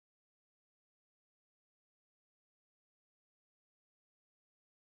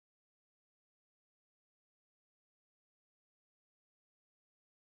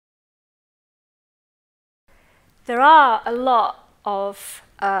there are a lot of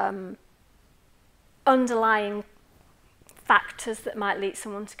underlying factors that might lead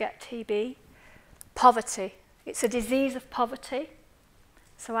someone to get TB. Poverty. It's a disease of poverty.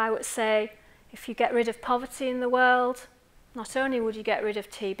 So I would say if you get rid of poverty in the world, not only would you get rid of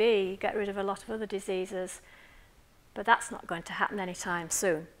TB, you get rid of a lot of other diseases, but that's not going to happen anytime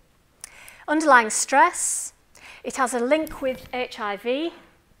soon. Underlying stress. It has a link with HIV,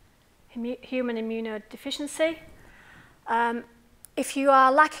 human immunodeficiency. If you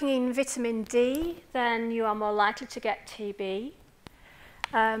are lacking in vitamin D, then you are more likely to get TB.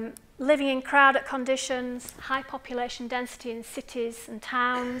 Living in crowded conditions, high population density in cities and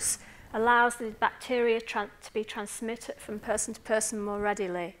towns allows the bacteria to be transmitted from person to person more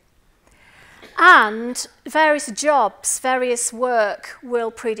readily. And various jobs, various work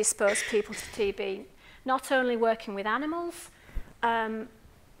will predispose people to TB, not only working with animals,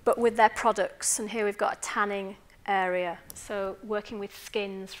 but with their products. And here we've got a tanning area, so working with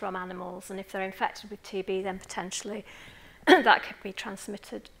skins from animals, and if they're infected with TB, then potentially that could be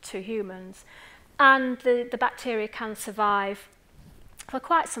transmitted to humans. And the bacteria can survive for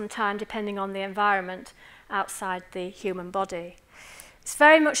quite some time, depending on the environment outside the human body. It's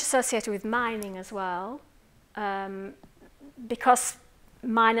very much associated with mining as well, because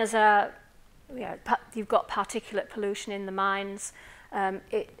miners are, you've got particulate pollution in the mines.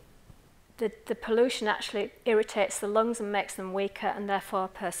 The pollution actually irritates the lungs and makes them weaker, and therefore a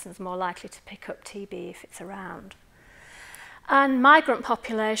person's more likely to pick up TB if it's around. And migrant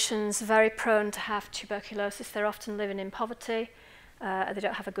populations are very prone to have tuberculosis. They're often living in poverty. They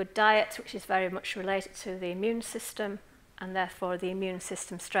don't have a good diet, which is very much related to the immune system, and therefore the immune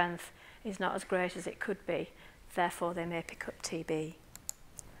system strength is not as great as it could be. Therefore, they may pick up TB.